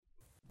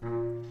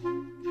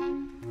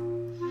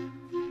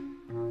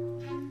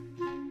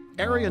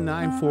Area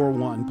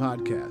 941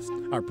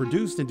 podcasts are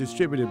produced and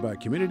distributed by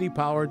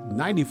community-powered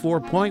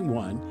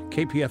 94.1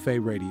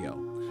 KPFA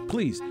Radio.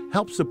 Please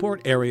help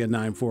support Area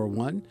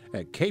 941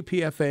 at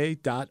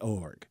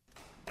kpfa.org.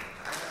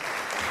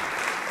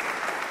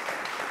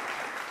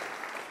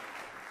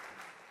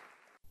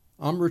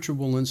 I'm Richard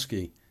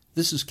Walensky.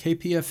 This is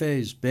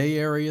KPFA's Bay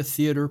Area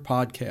Theater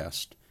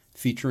Podcast,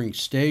 featuring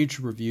stage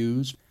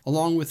reviews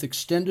along with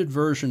extended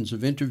versions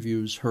of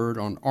interviews heard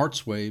on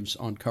Arts Waves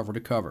on Cover to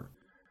Cover.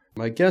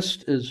 My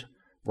guest is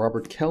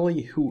Robert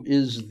Kelly, who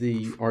is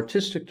the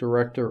artistic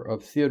director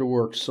of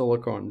TheaterWorks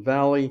Silicon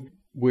Valley,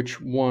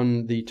 which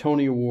won the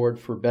Tony Award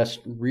for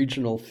Best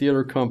Regional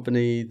Theater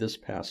Company this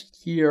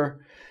past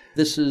year.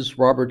 This is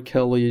Robert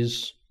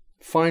Kelly's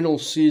final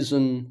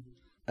season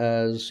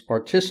as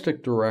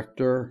artistic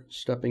director,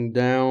 stepping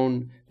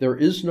down. There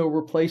is no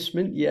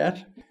replacement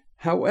yet.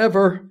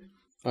 However,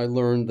 I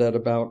learned that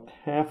about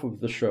half of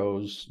the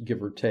shows,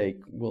 give or take,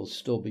 will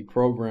still be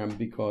programmed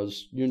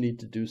because you need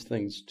to do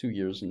things 2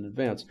 years in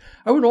advance.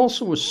 I would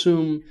also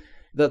assume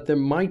that there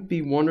might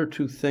be one or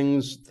two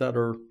things that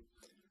are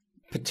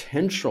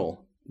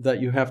potential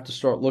that you have to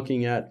start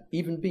looking at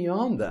even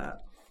beyond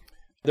that.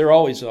 There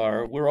always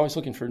are. We're always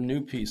looking for new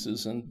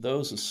pieces, and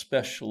those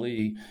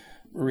especially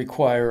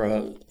require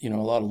a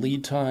lot of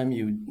lead time.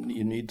 You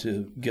need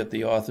to get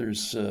the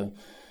authors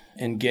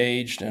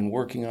engaged and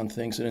working on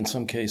things, and in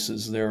some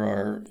cases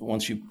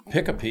once you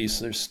pick a piece,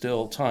 there's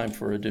still time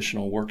for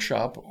additional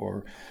workshop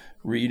or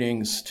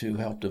readings to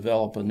help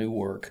develop a new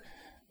work.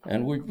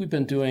 And we've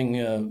been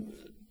doing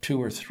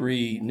 2 or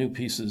 3 new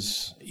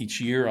pieces each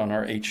year on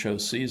our 8-show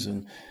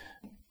season,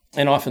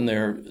 and often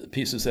they're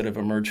pieces that have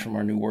emerged from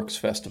our New Works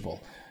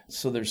Festival.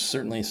 So there's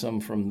certainly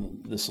some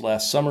from this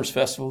last summer's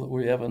festival that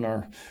we have on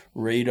our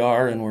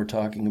radar and we're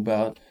talking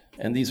about.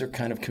 And these are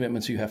kind of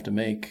commitments you have to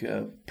make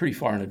pretty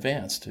far in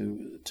advance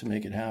to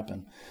make it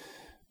happen.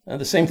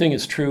 The same thing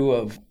is true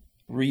of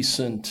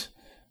recent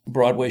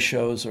Broadway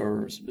shows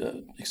or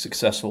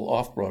successful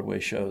off-Broadway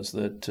shows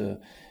that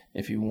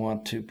if you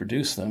want to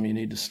produce them, you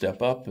need to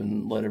step up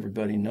and let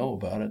everybody know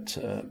about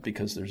it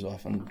because there's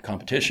often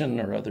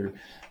competition or other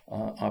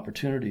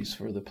opportunities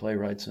for the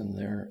playwrights and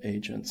their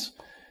agents.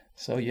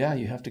 So yeah,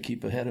 you have to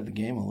keep ahead of the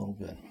game a little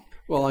bit.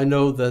 Well, I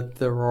know that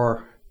there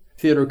are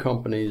theater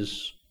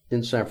companies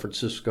in San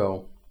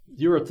Francisco.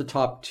 You're at the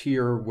top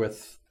tier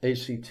with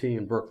ACT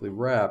and Berkeley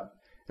Rep,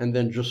 and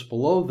then just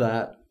below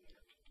that,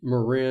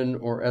 Marin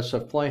or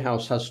SF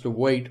Playhouse has to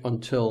wait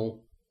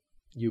until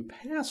you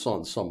pass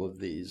on some of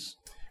these.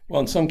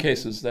 Well, in some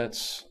cases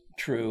that's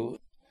true,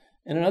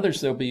 and in others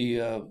there'll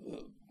be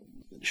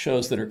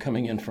shows that are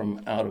coming in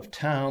from out of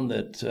town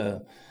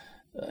that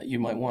you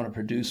might want to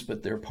produce,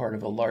 but they're part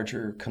of a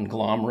larger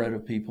conglomerate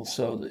of people,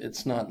 so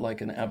it's not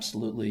like an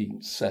absolutely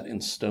set in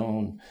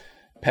stone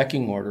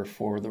pecking order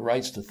for the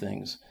rights to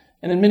things.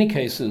 And in many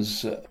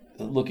cases,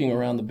 looking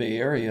around the Bay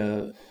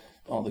Area,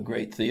 all the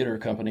great theater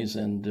companies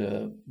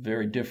and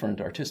very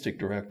different artistic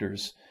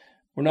directors,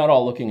 we're not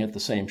all looking at the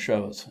same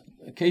shows.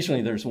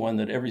 Occasionally there's one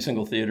that every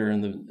single theater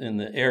in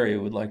the area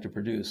would like to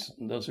produce.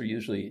 And those are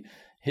usually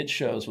hit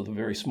shows with a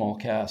very small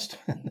cast.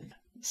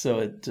 So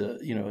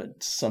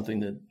it's something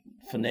that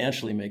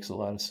financially makes a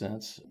lot of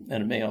sense.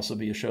 And it may also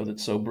be a show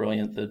that's so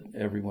brilliant that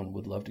everyone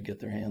would love to get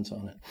their hands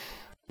on it.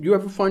 Do you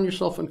ever find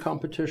yourself in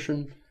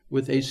competition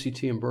with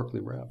ACT and Berkeley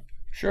Rep?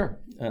 Sure,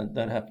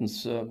 that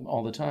happens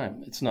all the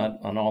time. It's not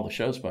on all the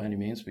shows by any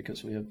means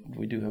because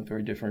we do have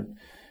very different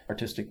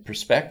artistic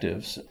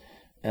perspectives,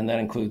 and that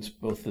includes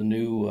both the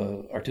new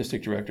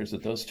artistic directors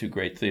at those 2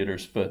 great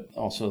theaters, but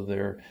also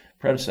their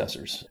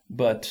predecessors.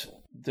 But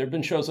there have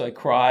been shows I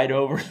cried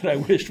over that I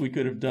wished we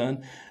could have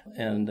done,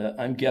 and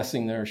I'm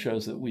guessing there are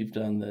shows that we've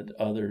done that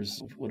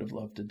others would have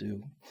loved to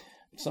do.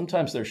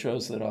 Sometimes there are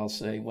shows that I'll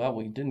say, well,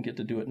 we didn't get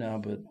to do it now,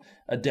 but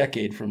a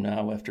decade from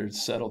now, after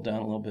it's settled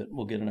down a little bit,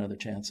 we'll get another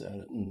chance at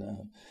it. And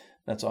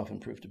that's often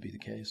proved to be the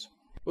case.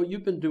 Well,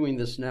 you've been doing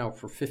this now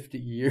for 50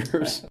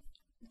 years.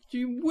 Do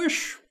you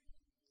wish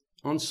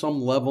on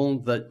some level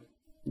that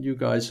you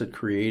guys had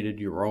created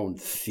your own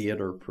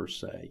theater per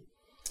se?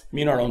 You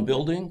mean our own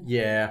building?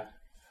 Yeah.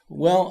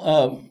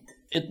 Well,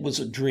 it was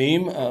a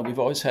dream. We've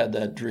always had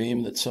that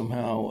dream that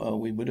somehow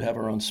we would have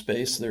our own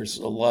space. There's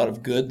a lot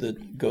of good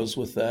that goes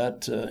with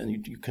that, and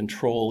you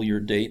control your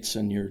dates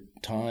and your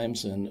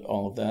times and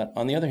all of that.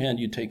 On the other hand,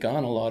 you take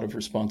on a lot of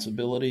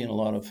responsibility and a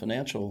lot of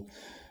financial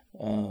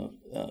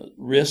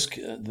risk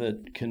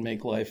that can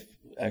make life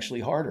actually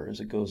harder as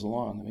it goes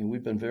along. I mean,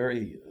 we've been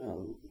very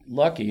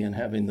lucky in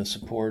having the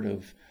support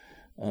of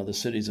the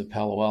cities of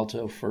Palo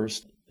Alto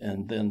first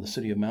and then the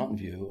city of Mountain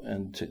View,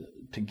 and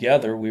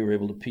together we were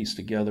able to piece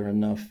together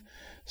enough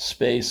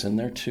space in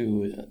their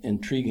 2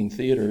 intriguing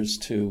theaters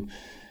to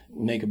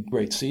make a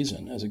great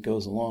season as it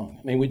goes along.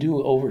 I mean, we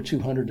do over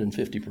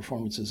 250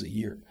 performances a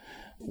year.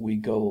 We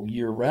go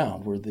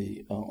year-round. We're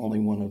the only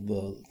one of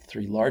the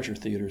 3 larger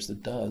theaters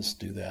that does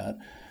do that.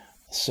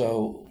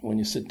 So when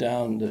you sit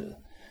down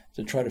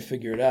to try to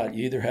figure it out,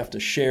 you either have to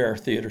share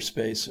theater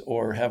space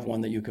or have one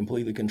that you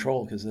completely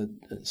control, because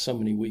so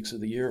many weeks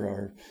of the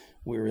year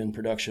we're in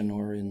production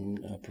or in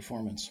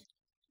performance.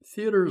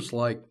 Theaters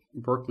like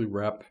Berkeley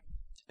Rep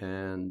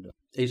and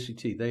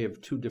ACT, they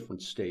have two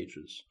different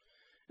stages.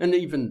 And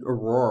even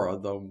Aurora,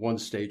 the one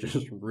stage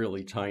is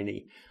really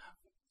tiny.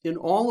 In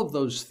all of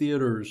those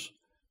theaters,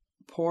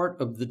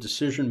 part of the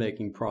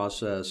decision-making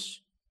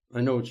process,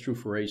 I know it's true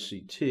for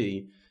ACT,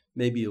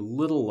 maybe a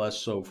little less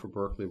so for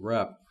Berkeley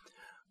Rep,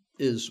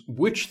 is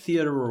which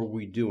theater are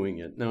we doing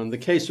it? Now, in the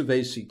case of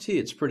ACT,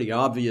 it's pretty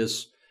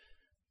obvious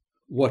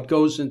what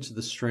goes into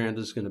the Strand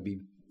is going to be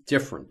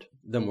different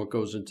than what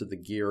goes into the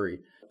Geary.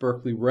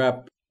 Berkeley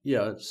Rep,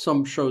 yeah,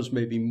 some shows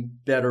may be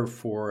better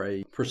for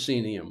a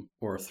proscenium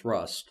or a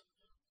thrust.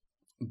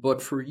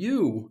 But for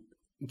you,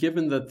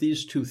 given that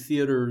these two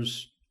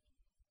theaters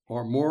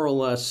are more or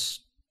less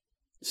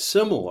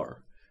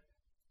similar,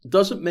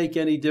 does it make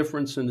any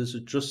difference, and is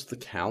it just the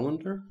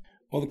calendar?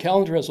 Well, the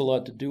calendar has a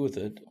lot to do with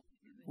it.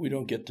 We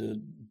don't get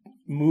to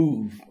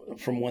move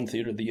from one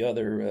theater to the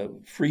other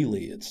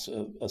freely. It's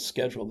a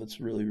schedule that's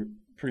really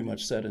pretty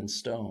much set in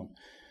stone.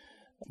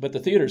 But the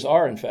theaters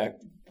are, in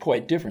fact,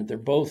 quite different. They're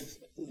both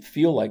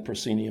feel like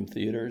proscenium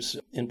theaters.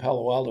 In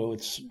Palo Alto,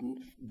 it's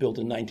built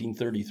in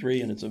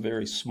 1933, and it's a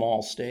very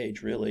small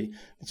stage, really.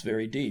 It's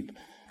very deep.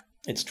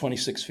 It's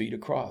 26 feet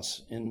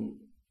across. In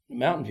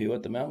Mountain View,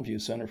 at the Mountain View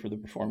Center for the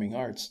Performing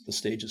Arts, the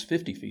stage is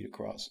 50 feet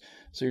across.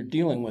 So you're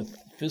dealing with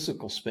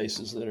physical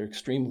spaces that are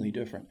extremely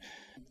different.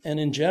 And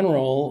in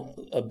general,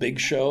 a big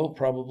show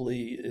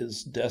probably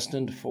is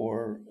destined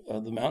for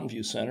the Mountain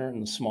View Center,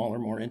 and the smaller,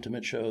 more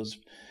intimate shows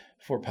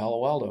for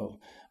Palo Alto.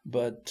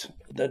 But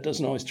that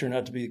doesn't always turn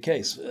out to be the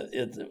case.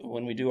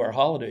 When we do our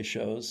holiday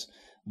shows,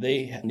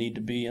 they need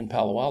to be in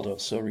Palo Alto.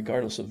 So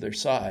regardless of their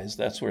size,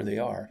 that's where they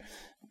are.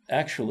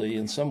 Actually,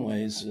 in some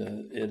ways,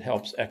 it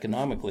helps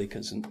economically,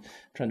 because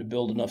trying to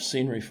build enough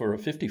scenery for a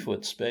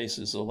 50-foot space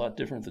is a lot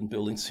different than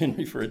building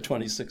scenery for a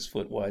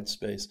 26-foot wide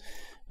space.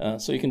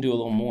 So you can do a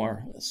little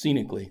more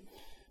scenically.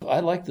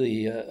 I like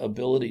the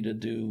ability to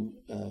do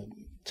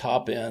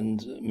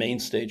top-end main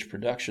stage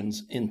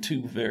productions in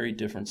two very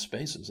different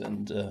spaces.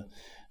 And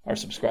our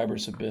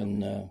subscribers have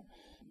been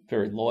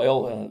very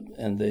loyal,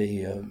 and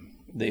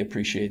they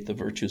appreciate the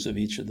virtues of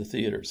each of the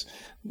theaters.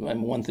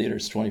 One theater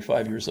is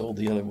 25 years old,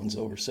 the other one's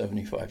over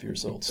 75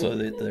 years old. So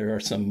there are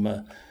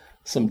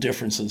some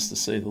differences, to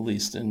say the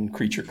least, in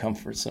creature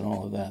comforts and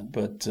all of that.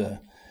 But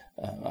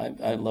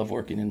I love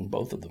working in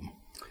both of them.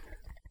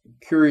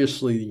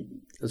 Curiously,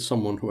 as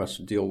someone who has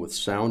to deal with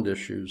sound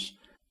issues,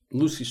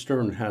 Lucy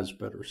Stern has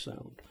better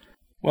sound.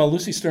 Well,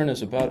 Lucy Stern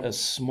is about as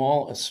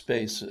small a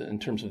space in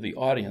terms of the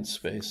audience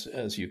space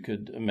as you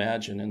could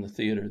imagine in the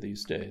theater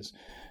these days,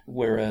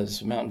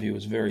 whereas Mountain View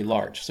is very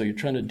large. So you're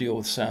trying to deal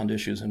with sound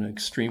issues in an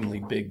extremely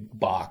big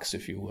box,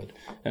 if you would.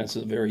 And it's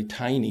a very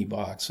tiny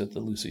box at the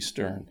Lucy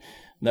Stern.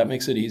 That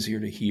makes it easier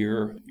to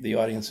hear. The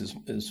audience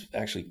is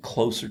actually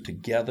closer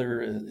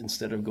together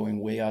instead of going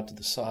way out to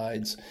the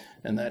sides,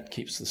 and that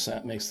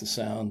makes the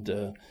sound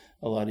a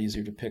lot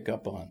easier to pick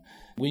up on.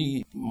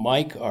 We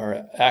mic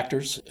our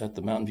actors at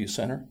the Mountain View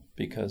Center,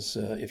 because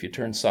if you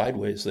turn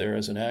sideways there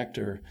as an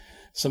actor,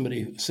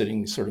 somebody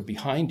sitting sort of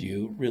behind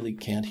you really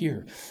can't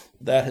hear.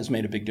 That has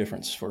made a big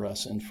difference for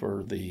us and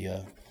for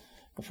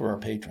our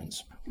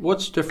patrons.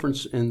 What's the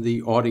difference in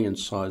the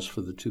audience size for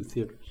the two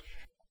theaters?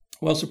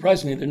 Well,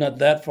 surprisingly, they're not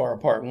that far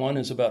apart. One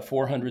is about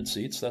 400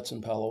 seats. That's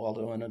in Palo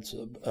Alto, and it's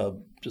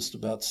just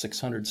about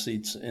 600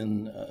 seats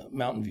in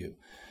Mountain View.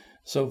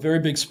 So very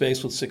big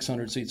space with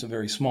 600 seats, a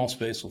very small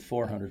space with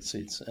 400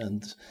 seats.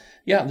 And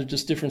yeah, they're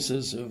just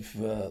differences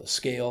of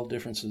scale,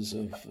 differences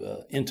of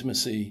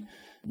intimacy.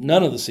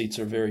 None of the seats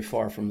are very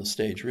far from the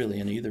stage, really,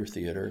 in either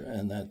theater,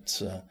 and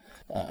that's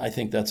I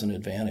think that's an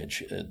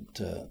advantage.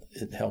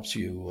 It helps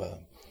you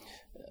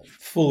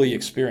fully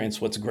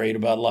experience what's great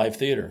about live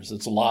theaters.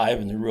 It's live,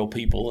 and they're real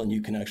people, and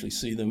you can actually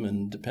see them,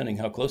 and depending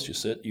how close you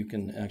sit, you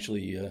can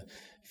actually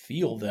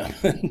feel them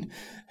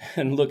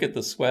and look at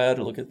the sweat,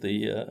 or look at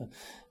the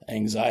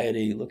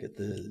anxiety, look at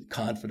the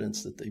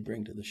confidence that they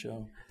bring to the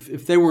show.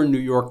 If they were in New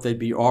York, they'd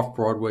be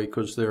off-Broadway,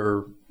 because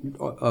they're,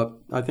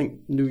 I think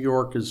New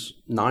York is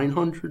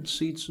 900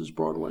 seats is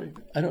Broadway.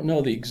 I don't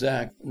know the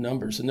exact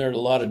numbers, and there are a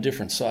lot of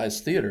different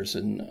sized theaters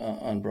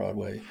on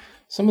Broadway.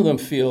 Some of them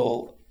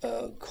feel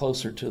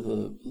closer to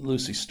the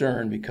Lucy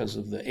Stern because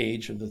of the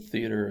age of the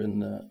theater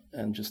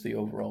and just the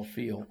overall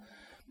feel.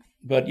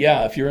 But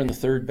yeah, if you're in the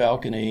third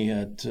balcony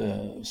at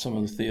some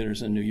of the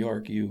theaters in New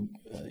York,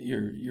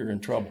 you're in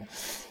trouble.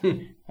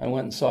 I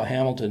went and saw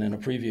Hamilton in a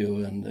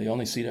preview, and the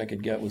only seat I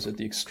could get was at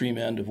the extreme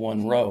end of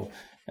one row,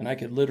 and I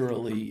could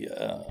literally,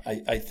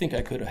 I think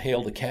I could have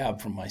hailed a cab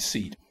from my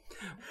seat.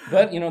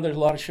 But there's a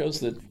lot of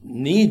shows that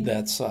need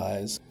that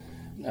size.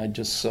 I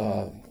just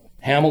saw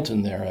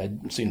Hamilton there.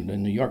 I'd seen it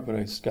in New York, but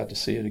I got to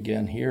see it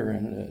again here,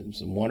 and it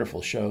was a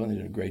wonderful show, and they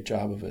did a great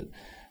job of it.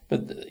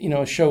 But,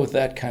 a show with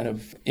that kind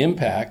of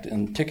impact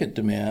and ticket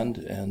demand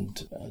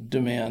and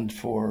demand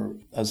for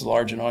as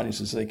large an audience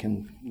as they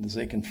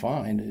can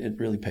find, it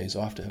really pays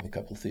off to have a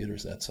couple of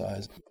theaters that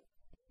size.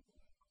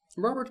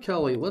 Robert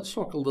Kelly, let's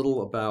talk a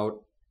little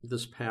about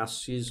this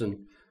past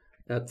season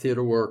at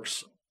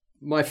TheaterWorks.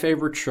 My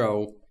favorite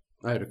show,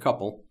 I had a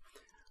couple,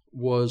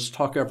 was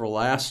Talk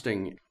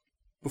Everlasting.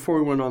 Before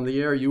we went on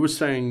the air, you were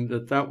saying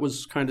that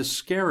was kind of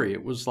scary.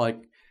 It was like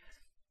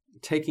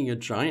taking a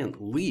giant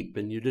leap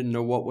and you didn't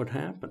know what would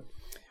happen.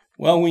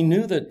 Well, we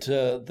knew that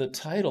the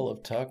title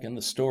of Tuck and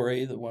the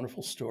story, the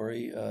wonderful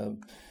story,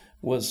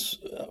 was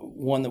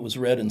one that was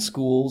read in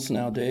schools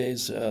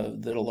nowadays,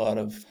 that a lot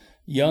of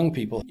young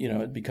people,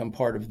 had become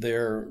part of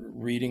their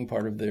reading,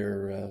 part of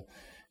their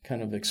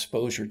kind of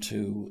exposure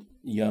to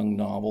young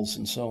novels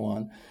and so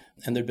on.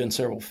 And there'd been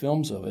several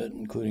films of it,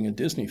 including a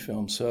Disney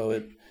film. So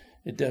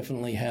it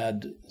definitely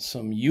had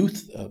some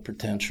youth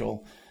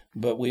potential.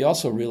 But we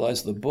also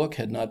realized the book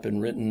had not been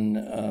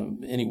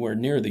written anywhere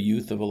near the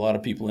youth of a lot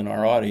of people in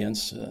our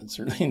audience,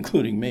 certainly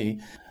including me,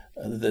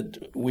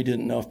 that we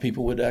didn't know if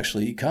people would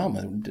actually come.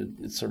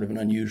 It's sort of an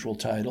unusual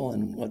title,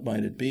 and what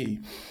might it be?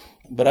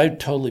 But I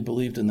totally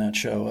believed in that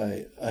show.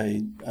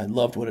 I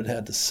loved what it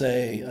had to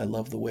say. I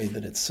loved the way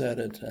that it said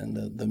it,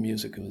 and the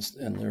music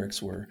and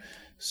lyrics were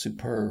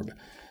superb.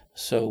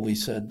 So we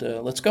said,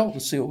 let's go.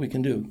 Let's see what we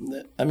can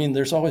do. I mean,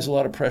 there's always a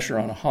lot of pressure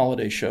on a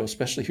holiday show,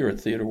 especially here at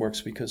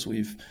TheaterWorks, because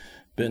we've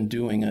been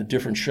doing a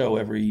different show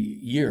every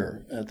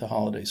year at the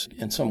holidays,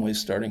 in some ways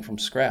starting from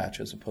scratch,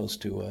 as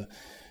opposed to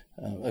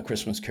a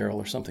Christmas Carol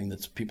or something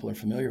that people are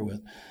familiar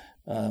with.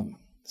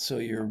 So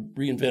you're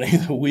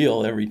reinventing the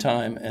wheel every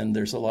time, and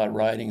there's a lot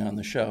riding on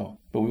the show.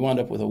 But we wound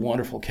up with a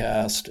wonderful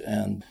cast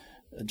and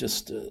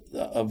just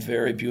a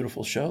very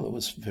beautiful show that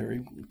was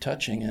very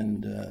touching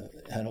and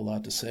had a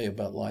lot to say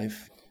about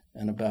life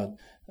and about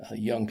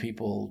young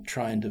people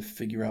trying to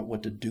figure out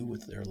what to do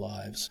with their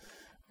lives.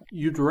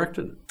 You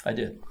directed it. I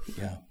did,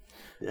 yeah.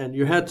 And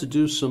you had to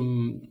do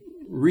some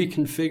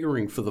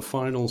reconfiguring for the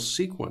final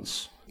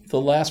sequence.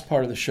 The last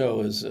part of the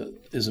show is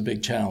a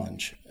big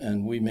challenge,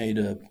 and we made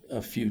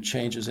a few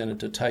changes in it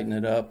to tighten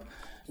it up.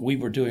 We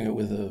were doing it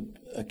with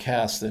a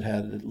cast that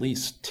had at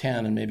least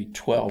 10 and maybe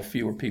 12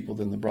 fewer people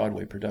than the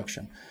Broadway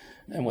production.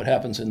 And what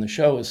happens in the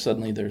show is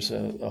suddenly there's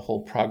a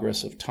whole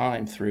progress of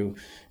time through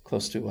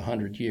close to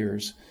 100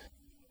 years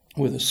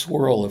with a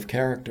swirl of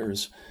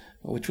characters,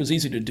 which was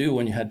easy to do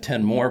when you had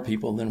 10 more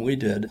people than we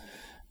did.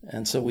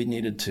 And so we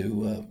needed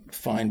to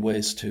find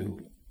ways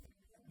to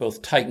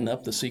both tighten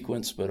up the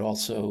sequence, but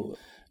also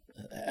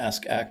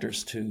ask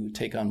actors to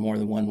take on more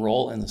than one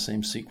role in the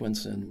same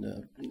sequence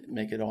and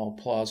make it all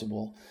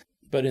plausible.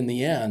 But in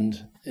the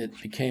end, it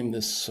became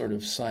this sort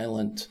of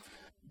silent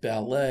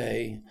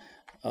ballet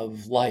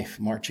of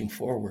life marching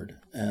forward.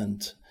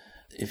 And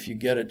if you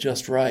get it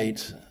just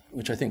right,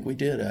 which I think we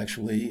did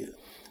actually,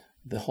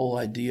 the whole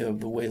idea of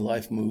the way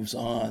life moves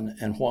on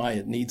and why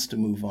it needs to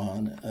move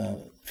on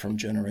from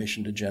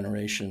generation to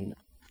generation,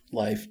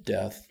 life,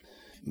 death,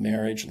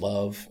 marriage,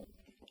 love,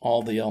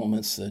 all the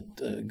elements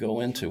that go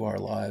into our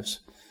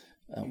lives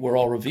were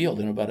all revealed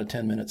in about a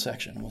 10-minute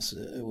section.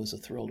 It was a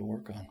thrill to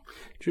work on.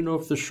 Do you know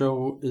if the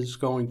show is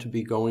going to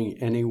be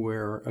going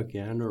anywhere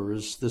again, or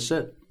is this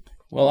it?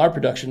 Well, our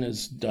production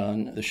is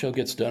done. The show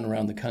gets done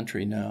around the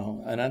country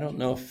now, and I don't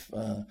know if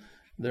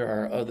there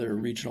are other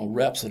regional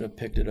reps that have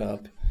picked it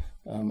up.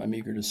 I'm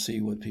eager to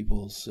see what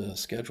people's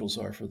schedules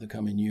are for the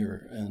coming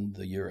year and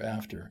the year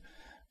after.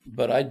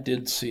 But I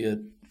did see it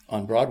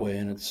on Broadway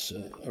in its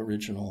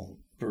original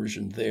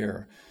version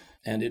there,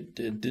 and it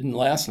didn't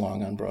last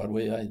long on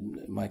Broadway.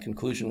 My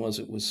conclusion was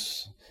it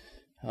was,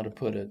 how to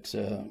put it,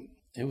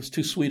 it was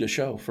too sweet a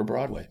show for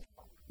Broadway.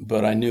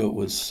 But I knew it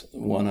was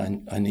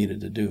one I needed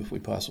to do if we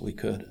possibly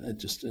could. It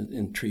just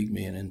intrigued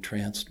me and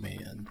entranced me,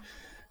 and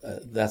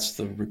that's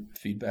the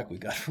feedback we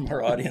got from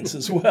our audience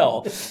as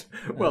well.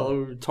 Well,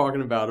 we were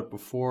talking about it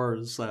before,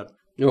 is that,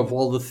 of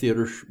all the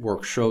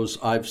TheaterWorks shows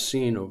I've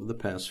seen over the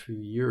past few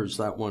years,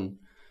 that one,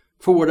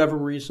 for whatever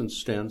reason,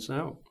 stands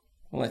out.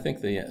 Well, I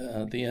think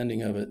the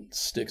ending of it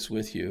sticks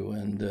with you,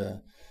 and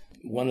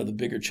one of the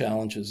bigger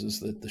challenges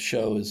is that the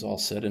show is all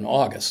set in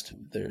August.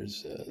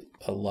 There's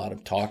a lot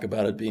of talk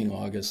about it being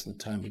August, the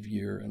time of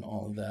year, and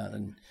all of that.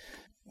 And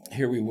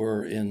here we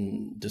were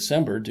in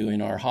December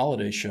doing our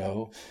holiday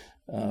show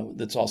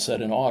that's all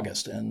set in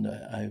August, and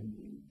I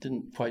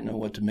didn't quite know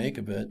what to make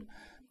of it.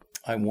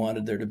 I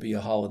wanted there to be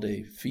a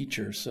holiday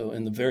feature. So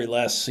in the very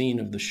last scene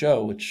of the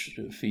show, which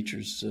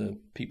features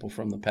people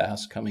from the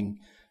past coming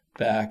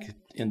back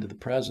into the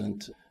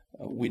present,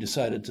 we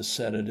decided to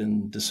set it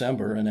in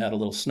December and add a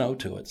little snow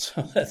to it.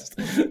 So that's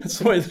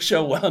the way the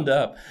show wound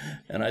up.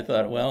 And I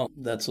thought, well,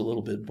 that's a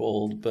little bit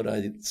bold. But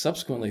I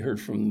subsequently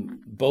heard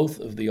from both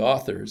of the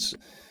authors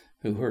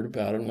who heard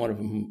about it, and one of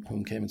them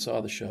whom came and saw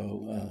the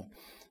show,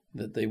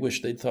 that they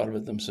wish they'd thought of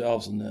it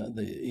themselves, and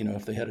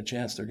if they had a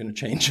chance, they're going to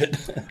change it.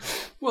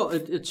 Well,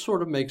 it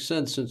sort of makes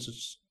sense since it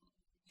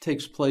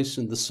takes place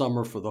in the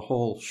summer for the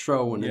whole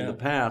show, and in the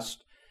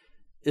past,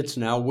 it's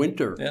now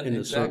winter in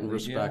a certain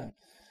respect. Yeah.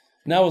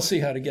 Now we'll see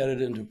how to get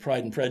it into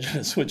Pride and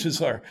Prejudice, which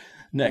is our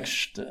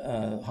next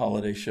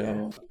holiday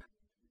show.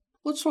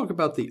 Let's talk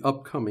about the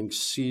upcoming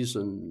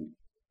season.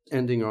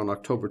 Ending on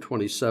October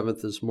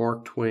 27th is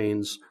Mark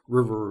Twain's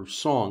River of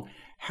Song.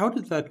 How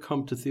did that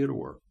come to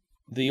TheaterWorks?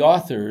 The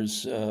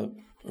authors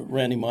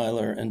Randy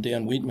Myler and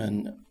Dan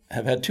Wheatman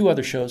have had two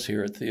other shows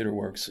here at Theater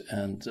Works,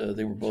 and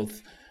they were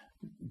both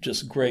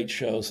just great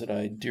shows that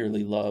I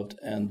dearly loved.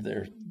 And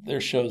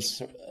their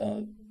shows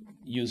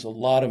use a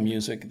lot of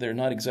music. They're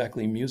not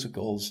exactly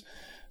musicals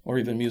or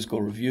even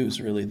musical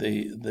reviews, really.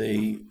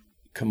 They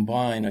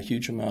combine a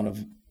huge amount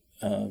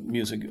of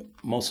music,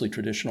 mostly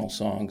traditional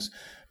songs,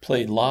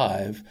 played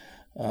live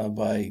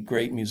by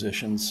great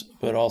musicians,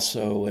 but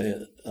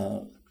also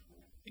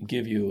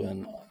give you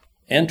an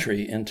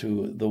entry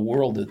into the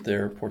world that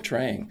they're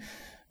portraying.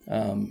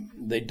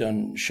 They'd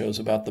done shows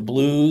about the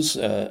blues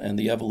and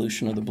the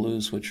evolution of the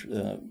blues, which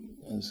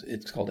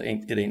it's called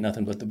It Ain't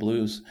Nothing But the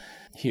Blues.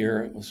 Here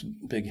it was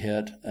a big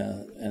hit,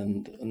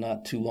 and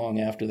not too long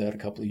after that, a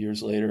couple of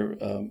years later,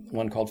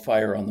 one called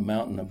Fire on the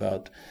Mountain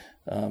about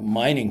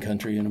mining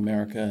country in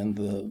America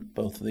and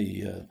both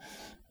the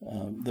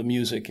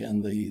music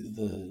and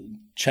the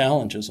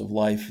challenges of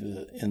life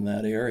in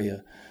that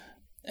area.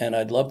 And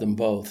I'd loved them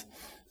both.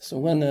 So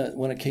when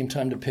it came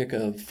time to pick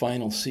a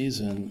final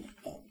season,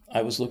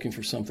 I was looking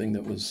for something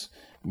that was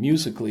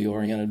musically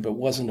oriented, but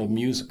wasn't a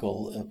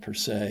musical per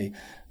se.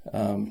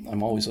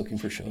 I'm always looking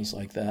for shows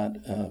like that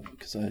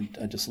because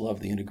I just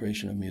love the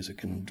integration of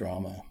music and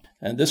drama.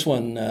 And this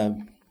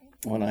one,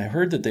 when I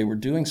heard that they were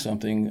doing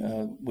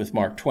something with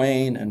Mark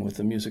Twain and with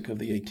the music of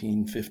the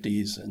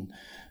 1850s and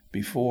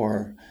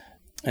before,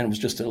 and it was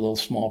just a little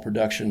small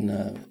production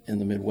in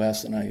the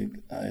Midwest, and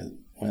I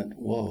went,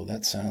 whoa,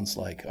 that sounds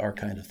like our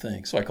kind of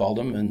thing. So I called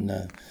them,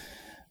 and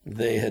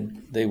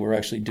they were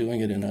actually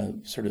doing it in a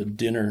sort of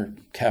dinner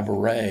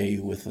cabaret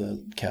with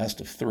a cast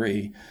of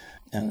 3.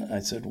 And I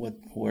said,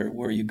 where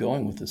are you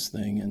going with this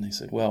thing? And they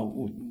said,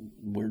 well,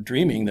 we're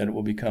dreaming that it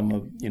will become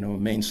a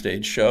main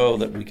stage show,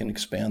 that we can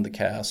expand the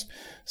cast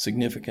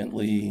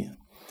significantly.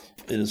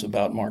 It is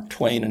about Mark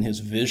Twain and his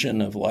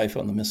vision of life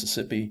on the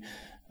Mississippi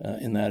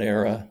in that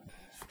era.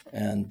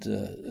 And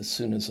as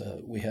soon as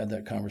we had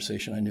that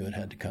conversation, I knew it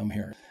had to come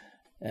here.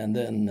 And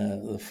then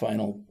the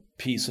final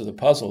piece of the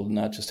puzzle,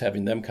 not just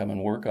having them come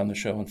and work on the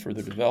show and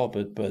further develop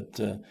it,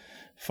 but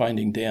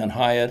finding Dan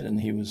Hyatt, and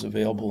he was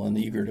available and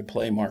eager to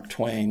play Mark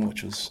Twain,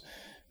 which was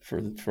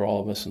for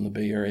all of us in the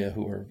Bay Area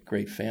who are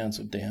great fans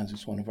of Dan's.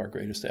 He's one of our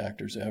greatest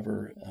actors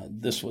ever.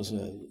 This was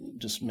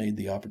just made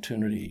the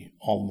opportunity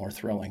all the more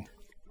thrilling.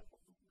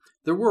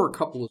 There were a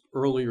couple of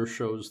earlier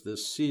shows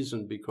this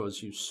season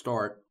because you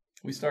start.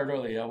 We start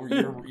early, yeah.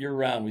 We're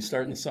year-round. We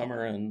start in the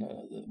summer and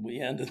we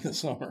end in the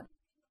summer.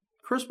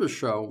 Christmas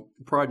show,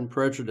 Pride and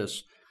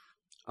Prejudice.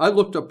 I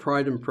looked up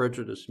Pride and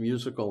Prejudice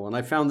musical, and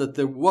I found that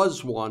there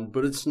was one,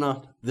 but it's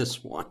not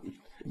this one.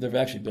 There have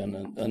actually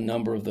been a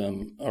number of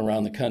them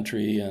around the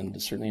country,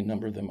 and certainly a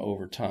number of them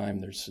over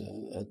time. There's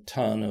a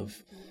ton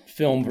of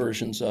film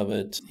versions of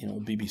it,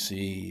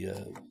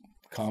 BBC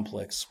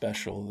Complex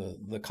special,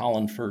 the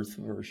Colin Firth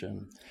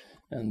version,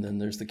 and then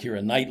there's the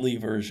Keira Knightley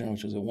version,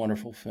 which is a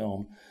wonderful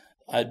film.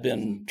 I'd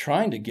been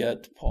trying to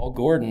get Paul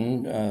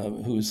Gordon,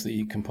 who's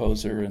the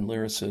composer and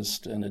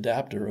lyricist and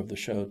adapter of the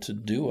show, to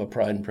do a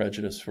Pride and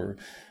Prejudice for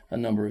a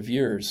number of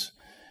years.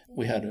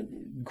 We had a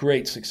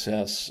great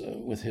success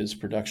with his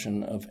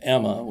production of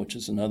Emma, which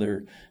is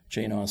another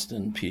Jane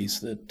Austen piece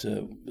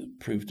that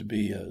proved to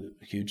be a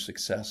huge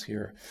success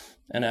here.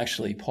 And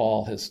actually,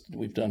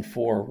 we've done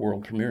 4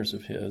 world premieres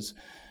of his,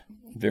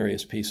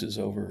 various pieces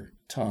over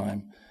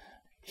time.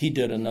 He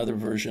did another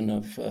version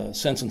of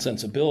Sense and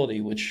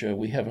Sensibility, which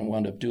we haven't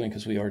wound up doing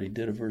because we already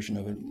did a version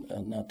of it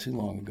not too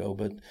long ago,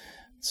 but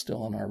it's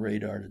still on our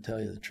radar, to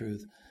tell you the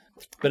truth.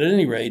 But at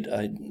any rate,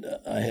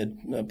 I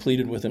had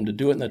pleaded with him to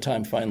do it, and the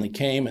time finally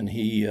came, and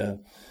he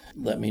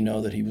let me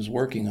know that he was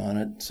working on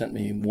it, sent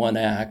me 1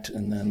 act,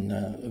 and then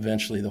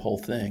eventually the whole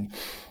thing.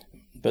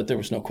 But there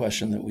was no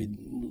question that we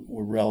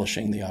were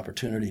relishing the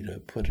opportunity to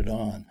put it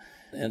on.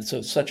 And so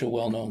it's such a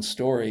well-known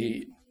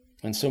story,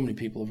 and so many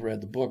people have read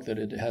the book, that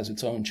it has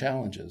its own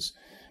challenges.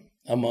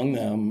 Among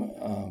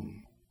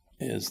them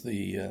is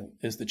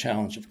the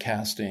challenge of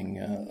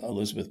casting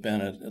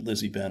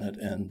Lizzie Bennet,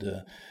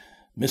 and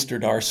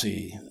Mr.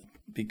 Darcy,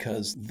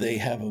 because they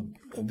have a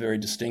very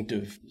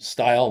distinctive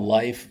style,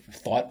 life,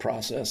 thought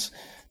process.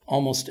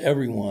 Almost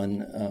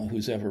everyone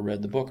who's ever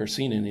read the book or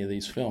seen any of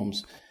these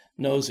films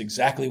knows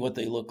exactly what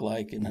they look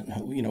like and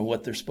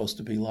what they're supposed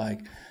to be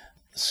like.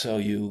 So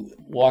you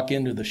walk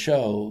into the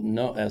show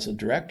as a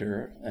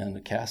director and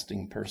a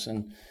casting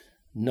person,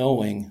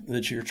 knowing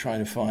that you're trying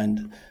to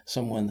find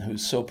someone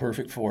who's so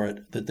perfect for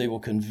it that they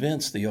will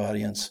convince the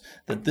audience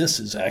that this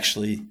is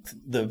actually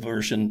the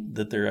version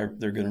that they're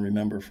going to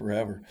remember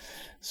forever.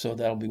 So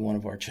that'll be one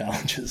of our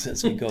challenges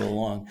as we go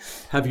along.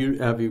 Have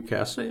you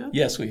cast it yet?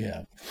 Yes, we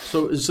have.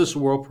 So is this a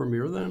world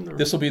premiere then? Or?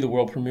 This will be the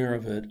world premiere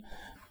of it.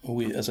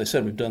 As I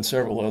said, we've done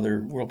several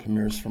other world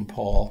premieres from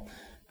Paul.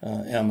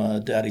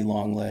 Emma, Daddy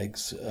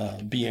Longlegs,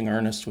 Being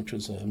Earnest, which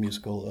was a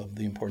musical of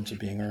the importance of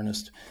being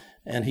earnest.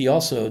 And he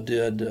also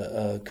did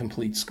a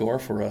complete score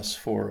for us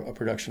for a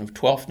production of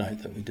Twelfth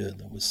Night that we did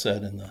that was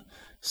set in the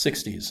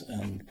 60s,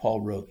 and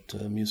Paul wrote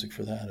music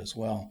for that as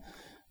well.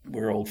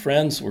 We're old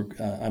friends.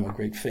 I'm a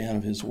great fan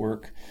of his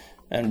work,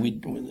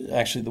 And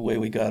actually, the way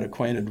we got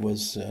acquainted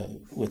was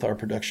with our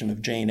production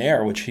of Jane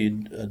Eyre, which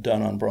he'd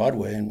done on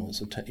Broadway, and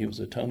he was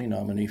a Tony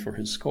nominee for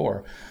his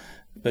score.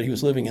 But he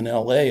was living in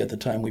L.A. at the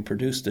time we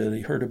produced it.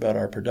 He heard about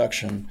our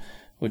production,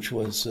 which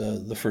was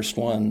the first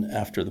one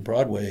after the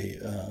Broadway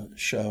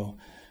show,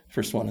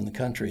 first one in the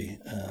country.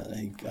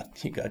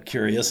 He got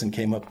curious and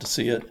came up to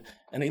see it,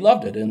 and he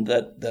loved it, and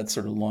that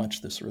sort of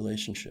launched this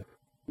relationship.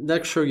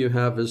 Next show you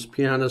have is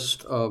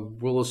Pianist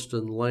of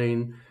Williston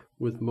Lane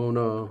with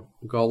Mona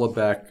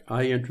Golubac.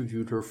 I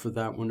interviewed her for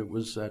that when it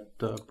was at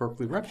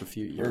Berkeley Rep a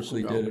few years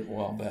ago. Berkeley did it a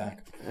while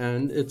back.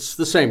 And it's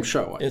the same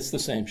show. It's the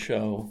same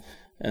show,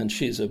 and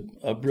she's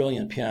a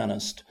brilliant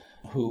pianist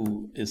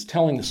who is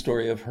telling the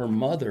story of her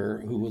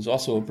mother, who was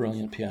also a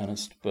brilliant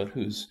pianist, but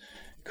whose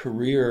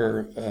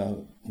career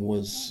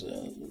was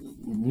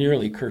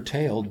nearly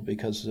curtailed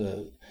because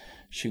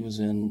she was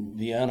in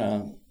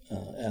Vienna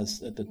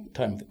as at the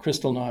time of the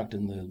Kristallnacht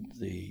and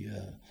the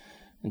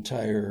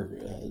entire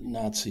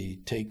Nazi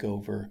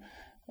takeover,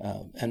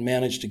 and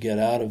managed to get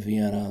out of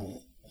Vienna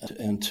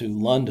and to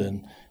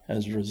London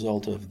as a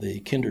result of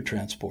the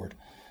Kindertransport.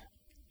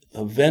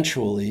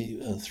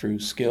 Eventually, through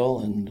skill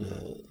and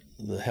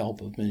the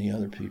help of many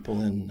other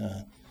people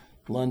in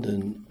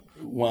London,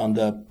 wound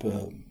up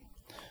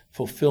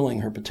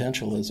fulfilling her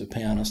potential as a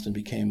pianist and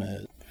became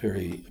a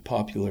very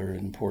popular and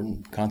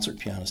important concert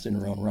pianist in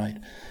her own right.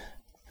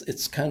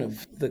 It's kind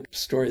of the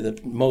story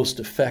that most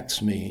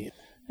affects me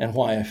and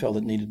why I felt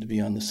it needed to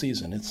be on the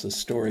season. It's a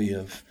story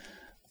of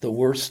the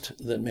worst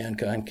that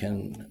mankind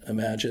can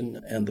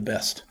imagine and the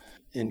best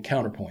in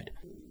counterpoint.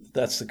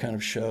 That's the kind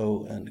of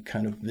show and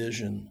kind of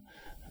vision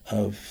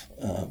of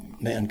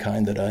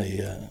mankind that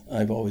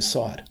I've always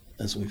sought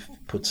as we've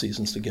put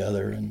seasons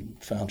together and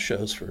found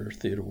shows for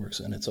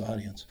TheatreWorks and its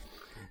audience.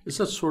 Is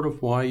that sort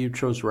of why you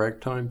chose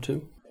Ragtime,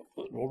 too?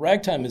 Well,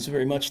 Ragtime is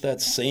very much that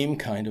same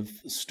kind of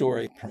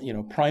story,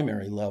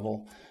 primary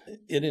level.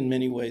 It in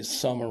many ways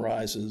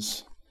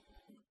summarizes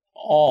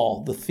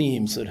all the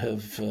themes that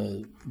have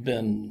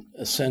been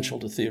essential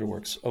to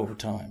TheatreWorks over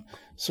time.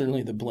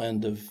 Certainly the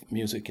blend of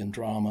music and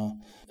drama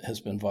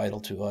has been vital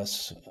to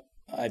us.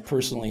 I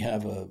personally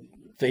have a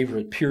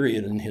favorite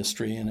period in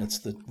history, and it's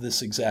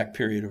this exact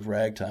period of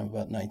Ragtime,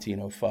 about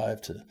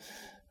 1905 to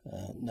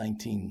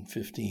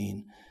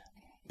 1915.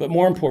 But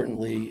more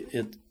importantly,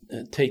 it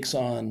takes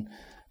on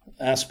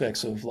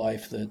aspects of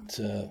life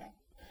that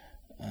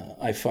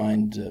I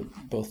find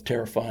both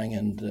terrifying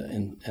and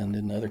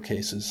in other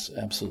cases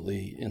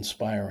absolutely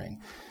inspiring.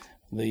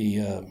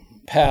 The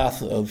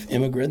path of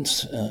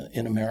immigrants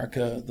in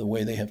America, the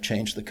way they have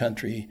changed the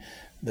country,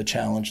 the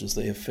challenges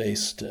they have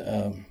faced,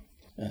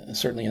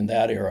 certainly in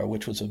that era,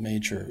 which was a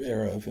major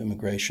era of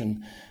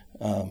immigration.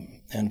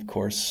 And of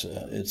course,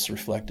 it's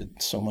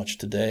reflected so much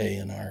today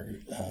in our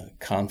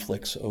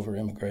conflicts over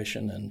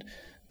immigration and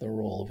the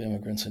role of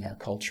immigrants in our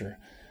culture.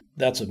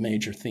 That's a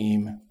major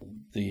theme.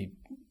 The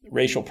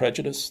racial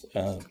prejudice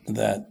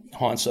that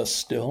haunts us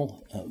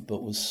still,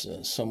 but was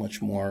so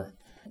much more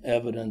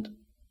evident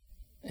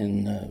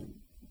in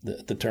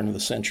the turn of the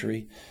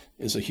century,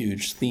 is a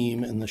huge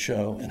theme in the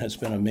show and has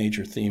been a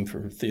major theme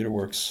for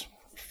TheatreWorks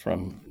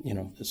from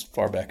as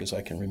far back as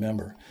I can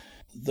remember.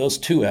 Those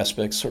two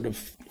aspects sort of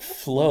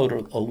float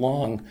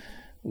along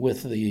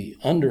with the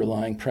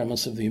underlying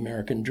premise of the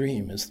American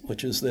dream,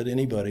 which is that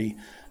anybody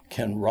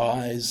can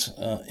rise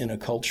in a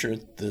culture,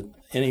 that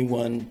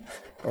anyone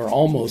or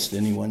almost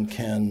anyone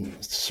can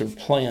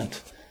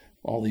supplant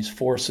all these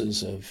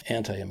forces of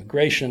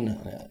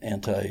anti-immigration,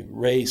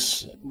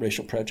 anti-race,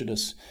 racial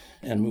prejudice,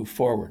 and move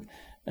forward.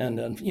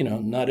 And,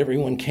 not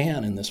everyone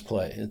can in this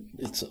play.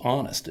 It's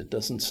honest. It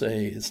doesn't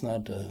say, it's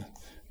not a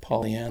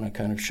Pollyanna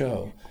kind of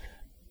show.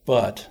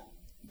 But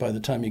by the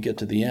time you get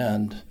to the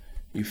end,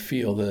 you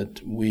feel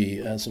that we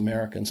as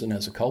Americans and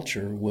as a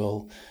culture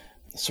will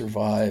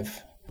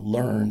survive,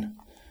 learn,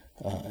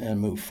 and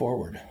move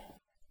forward.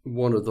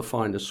 One of the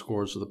finest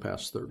scores of the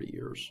past 30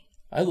 years.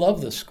 I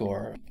love this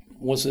score. It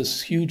was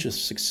as huge a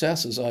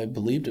success as I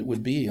believed it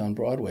would be on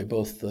Broadway,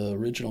 both the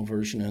original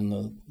version and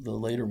the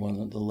later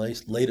one, the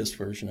latest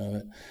version of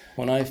it.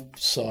 When I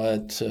saw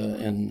it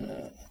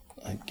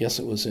I guess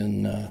it was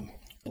in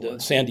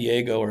San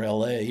Diego or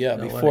L.A., I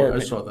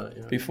saw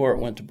that, before it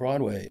went to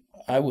Broadway.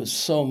 I was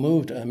so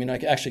moved. I mean, I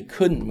actually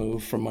couldn't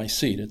move from my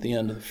seat at the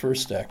end of the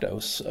first act. I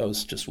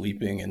was just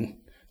weeping and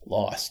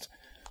lost.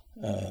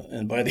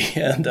 And by the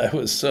end, I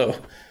was so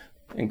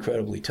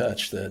incredibly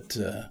touched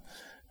that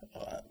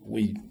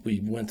we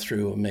went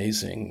through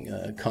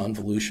amazing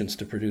convolutions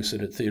to produce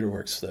it at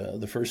TheatreWorks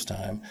the first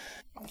time.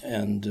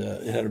 And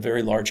it had a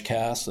very large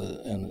cast,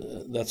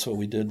 and that's what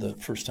we did the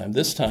first time.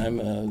 This time,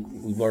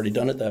 we've already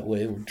done it that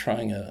way. We're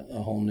trying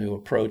a whole new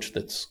approach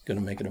that's going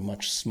to make it a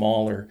much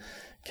smaller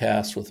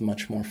cast with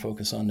much more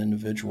focus on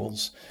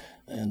individuals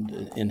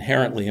and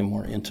inherently a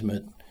more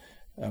intimate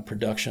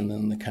production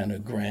than the kind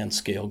of grand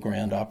scale,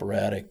 grand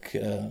operatic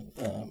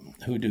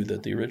hoodoo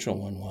that the original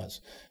one was.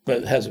 But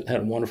it has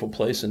had a wonderful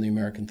place in the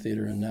American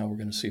theater, and now we're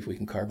going to see if we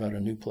can carve out a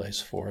new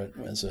place for it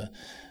as a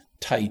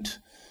tight,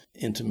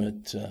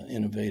 intimate,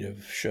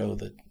 innovative show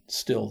that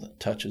still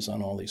touches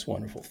on all these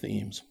wonderful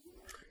themes.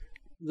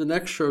 The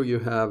next show you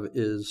have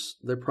is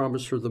They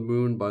Promised Her the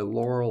Moon by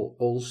Laurel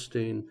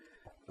Olstein.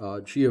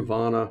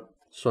 Giovanna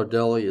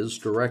Sardelli is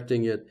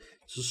directing it.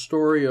 It's a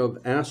story of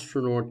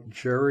astronaut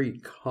Jerry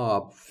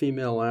Cobb,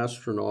 female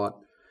astronaut,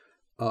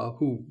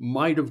 who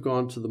might have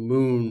gone to the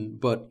moon,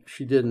 but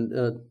she didn't.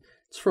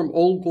 It's from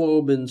Old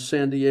Globe in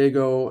San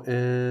Diego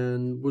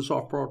and was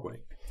off-Broadway.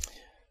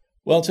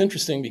 Well, it's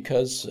interesting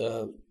because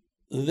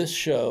this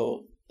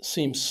show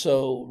seems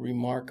so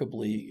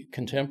remarkably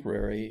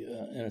contemporary,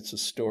 and it's a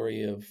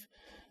story of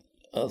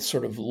a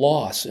sort of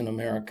loss in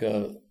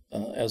America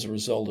as a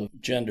result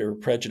of gender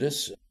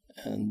prejudice,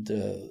 and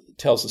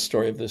tells the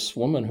story of this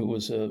woman who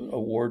was an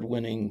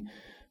award-winning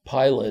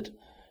pilot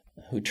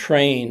who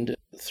trained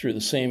through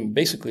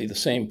basically the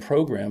same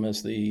program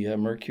as the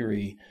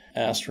Mercury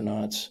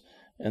astronauts,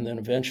 and then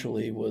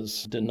eventually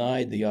was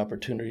denied the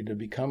opportunity to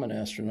become an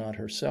astronaut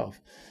herself.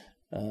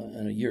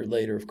 And a year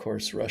later, of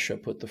course, Russia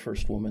put the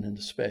first woman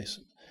into space.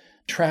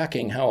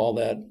 Tracking how all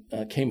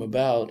that came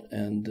about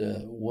and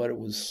what it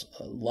was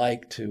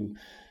like to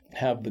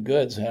have the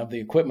goods, have the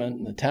equipment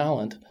and the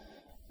talent,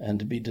 and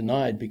to be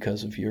denied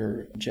because of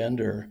your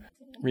gender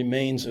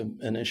remains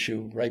an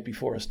issue right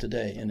before us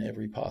today in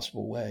every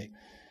possible way.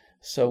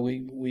 So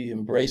we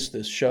embraced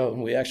this show,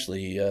 and we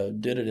actually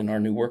did it in our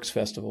New Works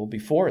Festival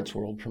before its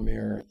world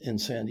premiere in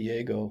San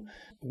Diego,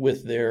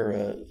 with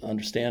their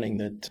understanding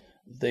that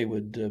they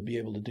would be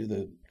able to do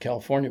the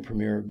California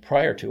premiere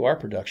prior to our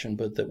production,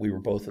 but that we were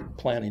both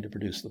planning to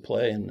produce the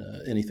play, and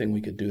anything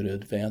we could do to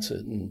advance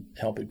it and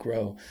help it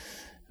grow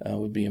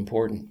would be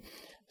important.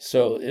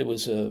 So it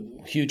was a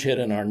huge hit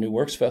in our New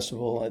Works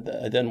Festival.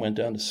 I then went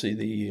down to see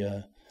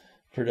the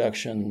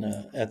production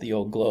at the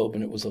Old Globe,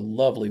 and it was a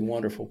lovely,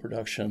 wonderful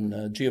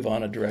production.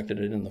 Giovanna directed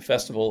it in the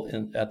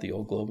festival at the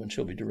Old Globe, and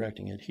she'll be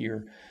directing it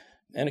here.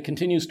 And it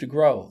continues to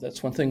grow.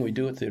 That's one thing we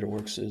do at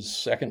TheaterWorks is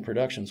second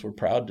productions. We're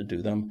proud to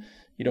do them.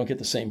 You don't get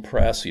the same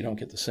press. You don't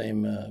get the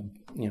same,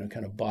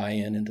 kind of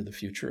buy-in into the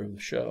future of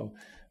the show.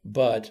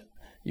 But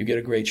you get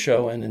a great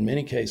show, and in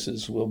many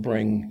cases, we'll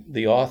bring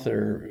the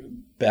author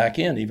back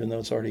in, even though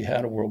it's already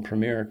had a world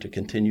premiere, to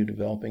continue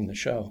developing the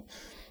show.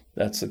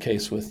 That's the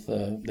case with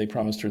They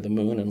Promised Her the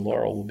Moon, and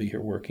Laurel will be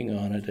here working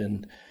on it.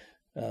 And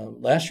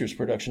last year's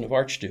production of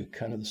Archduke,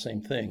 kind of the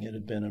same thing. It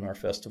had been in our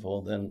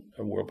festival, then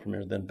a world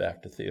premiere, then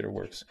back to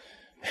TheaterWorks.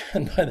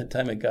 And by the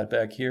time it got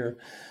back here,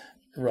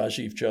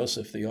 Rajiv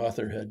Joseph, the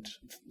author, had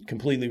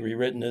completely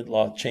rewritten it,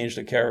 changed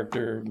the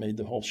character, made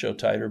the whole show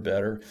tighter,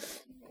 better.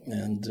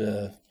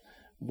 And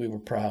we were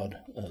proud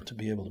to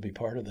be able to be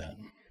part of that.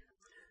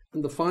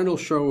 And the final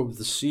show of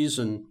the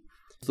season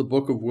is The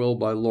Book of Will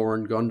by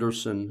Lauren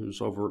Gunderson,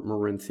 who's over at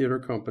Marin Theater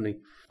Company.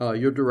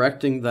 You're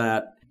directing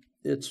that.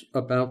 It's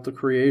about the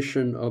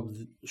creation of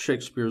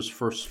Shakespeare's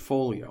first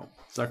folio.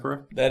 Is that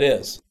correct? That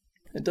is.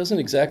 It doesn't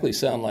exactly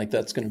sound like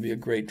that's going to be a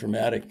great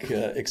dramatic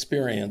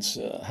experience,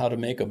 how to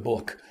make a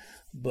book.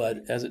 But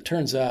as it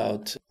turns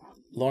out,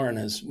 Lauren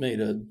has made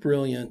a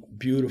brilliant,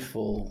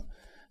 beautiful,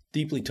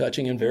 deeply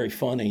touching, and very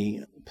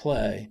funny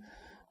play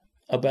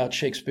about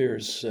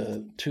Shakespeare's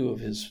two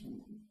of his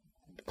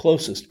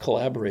closest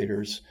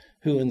collaborators,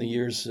 who in the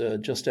years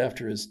just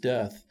after his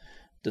death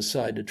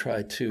decide to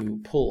try to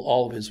pull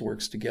all of his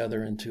works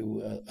together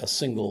into a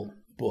single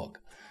book.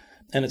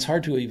 And it's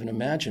hard to even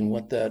imagine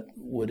what that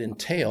would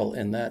entail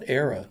in that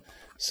era,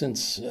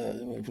 since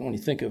when you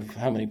think of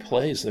how many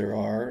plays there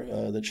are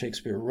that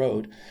Shakespeare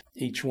wrote,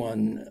 each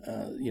one,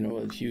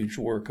 a huge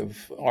work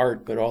of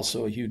art, but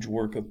also a huge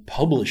work of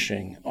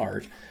publishing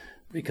art,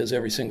 because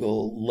every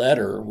single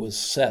letter was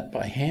set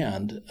by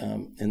hand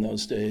in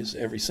those days.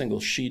 Every single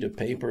sheet of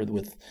paper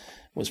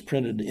was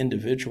printed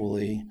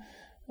individually.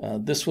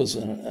 This was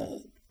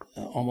an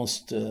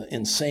almost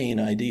insane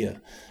idea,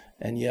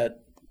 and yet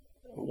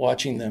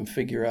watching them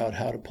figure out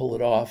how to pull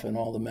it off and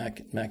all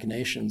the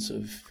machinations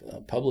of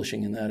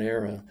publishing in that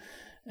era,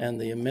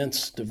 and the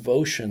immense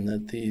devotion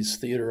that these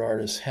theater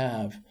artists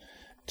have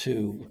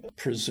to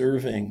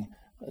preserving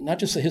not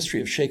just the history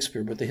of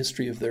Shakespeare, but the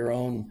history of their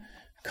own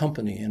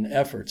company and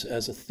efforts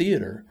as a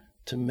theater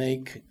to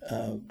make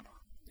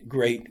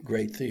great,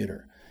 great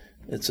theater.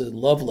 It's a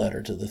love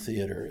letter to the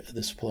theater,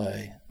 this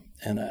play.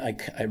 And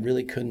I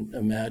really couldn't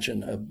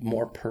imagine a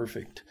more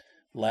perfect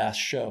last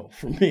show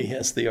for me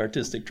as the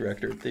artistic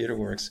director at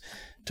TheaterWorks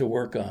to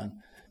work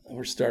on.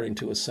 We're starting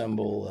to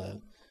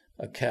assemble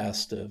a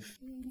cast of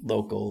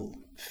local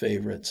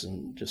favorites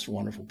and just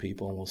wonderful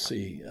people, and we'll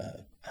see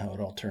how it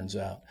all turns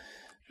out.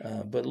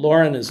 But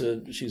Lauren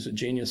she's a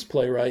genius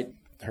playwright.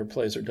 Her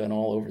plays are done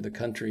all over the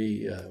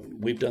country.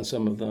 We've done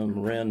some of them.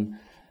 Marin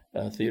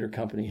Theater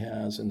Company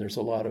has, and there's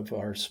a lot of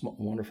our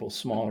wonderful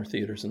smaller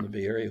theaters in the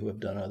Bay Area who have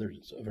done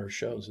others of her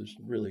shows. There's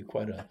really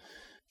quite a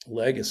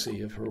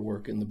legacy of her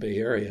work in the Bay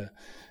Area,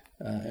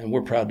 and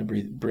we're proud to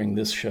bring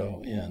this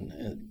show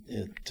in.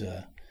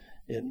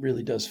 It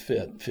really does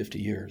fit 50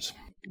 years.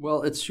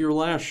 Well, it's your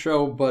last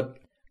show, but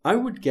I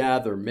would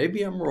gather,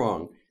 maybe I'm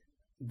wrong,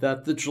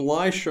 that the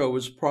July show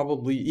is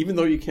probably, even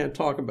though you can't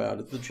talk about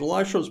it, the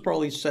July show is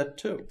probably set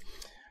too.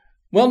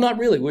 Well, not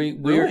really.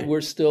 Really?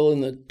 We're still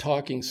in the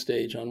talking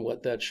stage on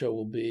what that show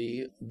will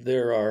be.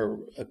 There are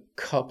a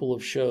couple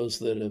of shows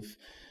that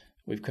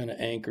we've kind of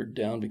anchored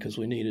down because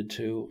we needed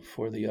to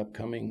for the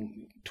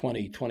upcoming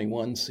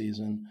 2021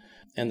 season.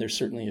 And there's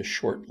certainly a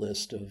short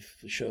list of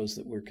shows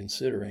that we're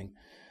considering.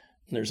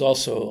 And there's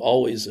also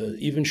always an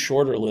even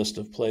shorter list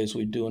of plays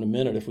we'd do in a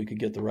minute if we could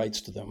get the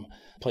rights to them,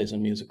 plays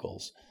and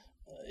musicals.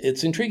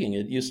 It's intriguing.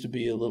 It used to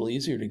be a little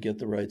easier to get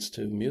the rights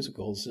to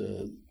musicals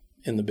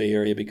in the Bay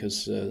Area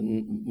because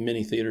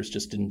many theaters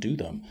just didn't do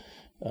them.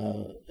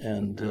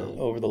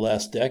 Over the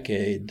last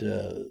decade,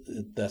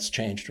 that's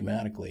changed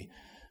dramatically.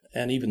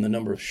 And even the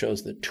number of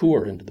shows that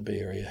tour into the Bay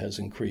Area has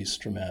increased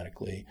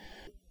dramatically.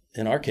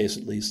 In our case,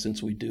 at least,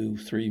 since we do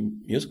 3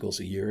 musicals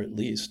a year at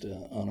least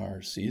on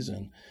our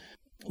season,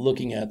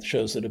 looking at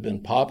shows that have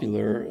been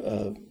popular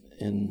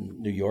in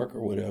New York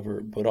or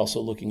whatever, but also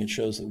looking at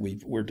shows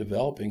that we're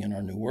developing in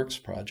our New Works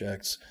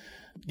projects,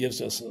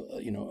 gives us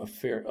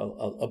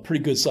a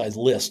pretty good sized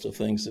list of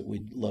things that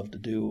we'd love to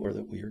do or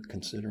that we are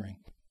considering.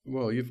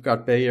 Well, you've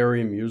got Bay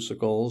Area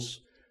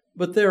musicals,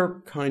 but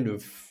they're kind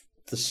of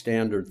the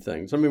standard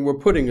things. I mean, we're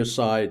putting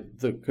aside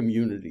the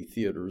community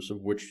theaters,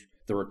 of which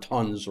there are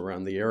tons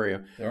around the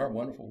area. There are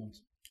wonderful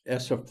ones.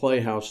 SF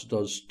Playhouse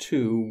does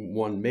 2,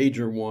 one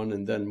major one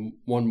and then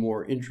one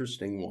more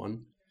interesting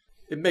one.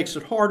 It makes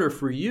it harder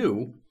for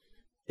you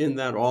in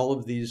that all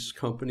of these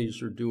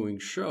companies are doing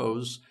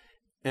shows,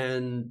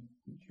 and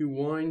you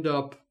wind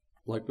up,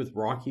 like with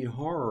Rocky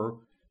Horror,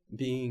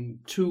 being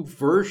 2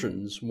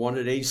 versions, one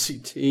at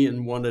ACT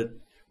and one at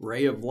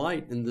Ray of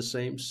Light in the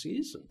same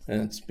season.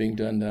 And it's being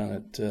done down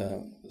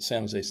at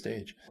San Jose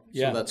Stage.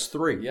 So that's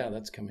 3. Yeah,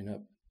 that's coming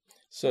up.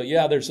 So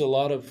yeah, there's a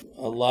lot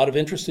of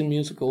interest in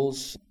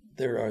musicals.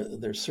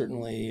 There's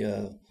certainly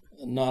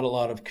not a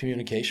lot of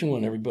communication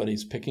when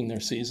everybody's picking their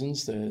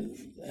seasons.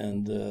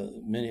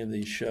 Many of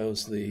these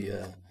shows,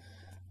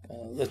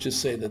 let's just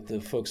say that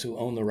the folks who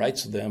own the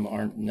rights to them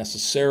aren't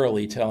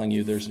necessarily telling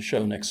you there's a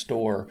show next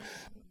door.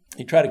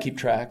 You try to keep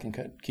track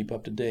and keep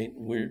up to date.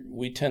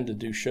 We tend to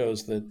do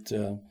shows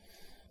that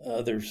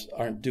others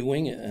aren't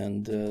doing,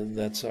 and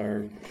that's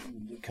our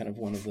kind of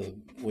one of the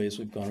ways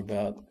we've gone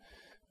about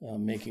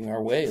making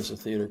our way as a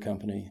theater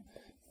company.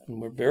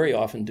 And we're very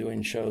often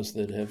doing shows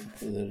that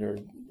are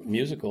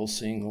musicals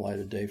seeing the light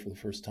of day for the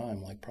first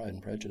time, like Pride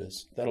and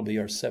Prejudice. That'll be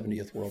our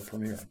 70th world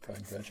premiere, Pride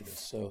and Prejudice.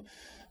 So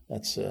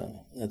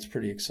that's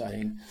pretty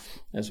exciting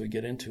as we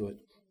get into it.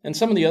 And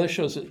some of the other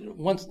shows,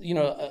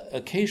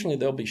 occasionally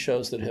there'll be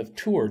shows that have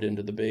toured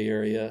into the Bay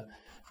Area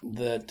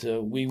that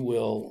we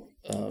will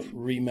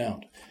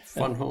remount.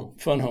 Fun Home.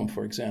 Fun Home,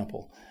 for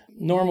example.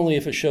 Normally,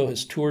 if a show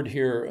has toured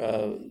here,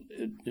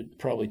 it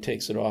probably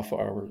takes it off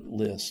our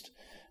list.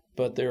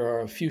 But there are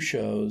a few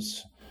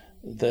shows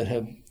that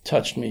have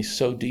touched me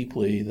so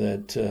deeply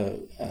that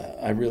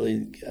I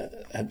really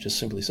have just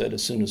simply said,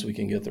 as soon as we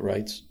can get the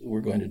rights,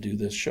 we're going to do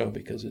this show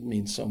because it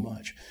means so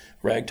much.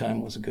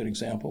 Ragtime was a good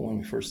example when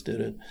we first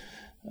did it.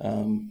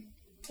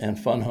 And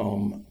Fun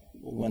Home,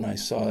 when I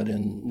saw it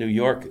in New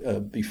York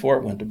before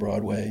it went to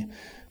Broadway,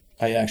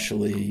 I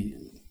actually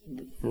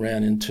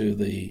ran into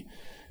the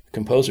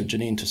composer,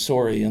 Jeanine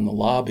Tesori, in the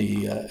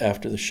lobby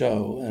after the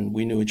show, and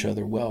we knew each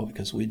other well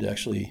because we'd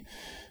actually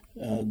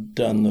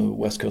done the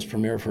West Coast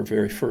premiere of her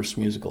very first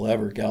musical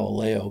ever,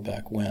 Galileo,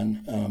 back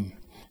when,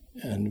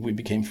 and we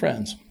became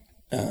friends.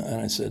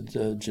 And I said,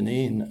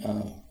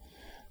 Jeanine,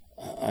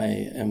 I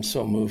am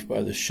so moved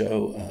by this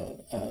show.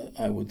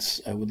 I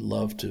would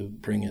love to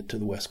bring it to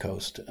the West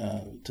Coast,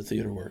 to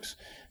TheaterWorks.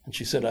 And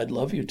she said, I'd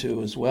love you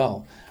to as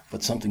well,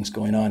 but something's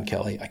going on,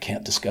 Kelly. I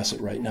can't discuss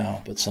it right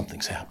now, but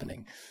something's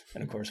happening.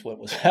 And of course, what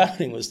was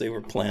happening was they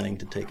were planning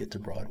to take it to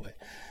Broadway.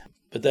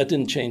 But that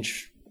didn't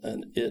change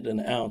it an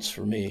ounce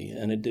for me,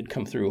 and it did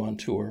come through on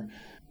tour.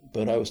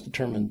 But I was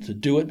determined to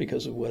do it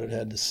because of what it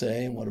had to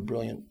say and what a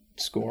brilliant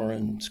score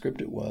and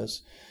script it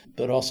was,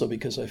 but also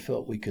because I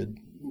felt we could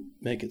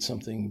make it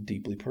something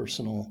deeply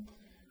personal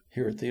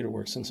here at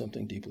TheaterWorks and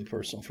something deeply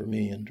personal for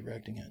me in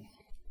directing it.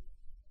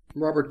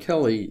 Robert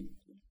Kelly,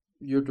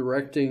 you're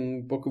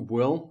directing Book of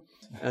Will,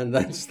 and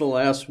that's the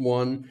last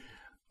one.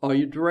 Are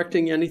you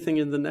directing anything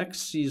in the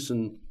next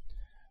season?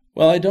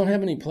 Well, I don't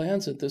have any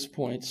plans at this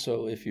point,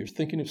 so if you're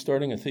thinking of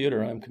starting a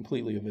theater, I'm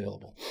completely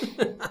available.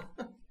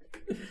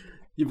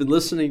 You've been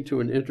listening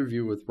to an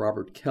interview with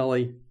Robert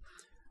Kelly,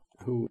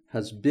 who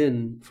has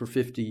been for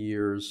 50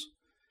 years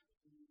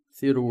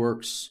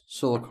TheaterWorks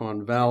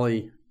Silicon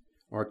Valley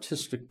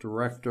artistic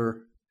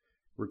director,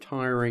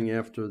 retiring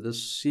after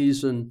this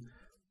season,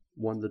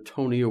 won the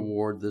Tony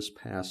Award this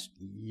past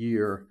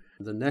year.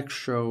 The next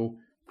show,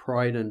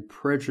 Pride and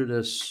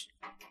Prejudice,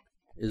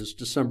 is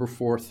December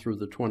 4th through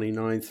the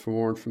 29th. For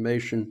more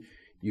information,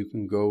 you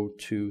can go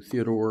to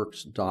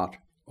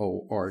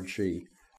theaterworks.org.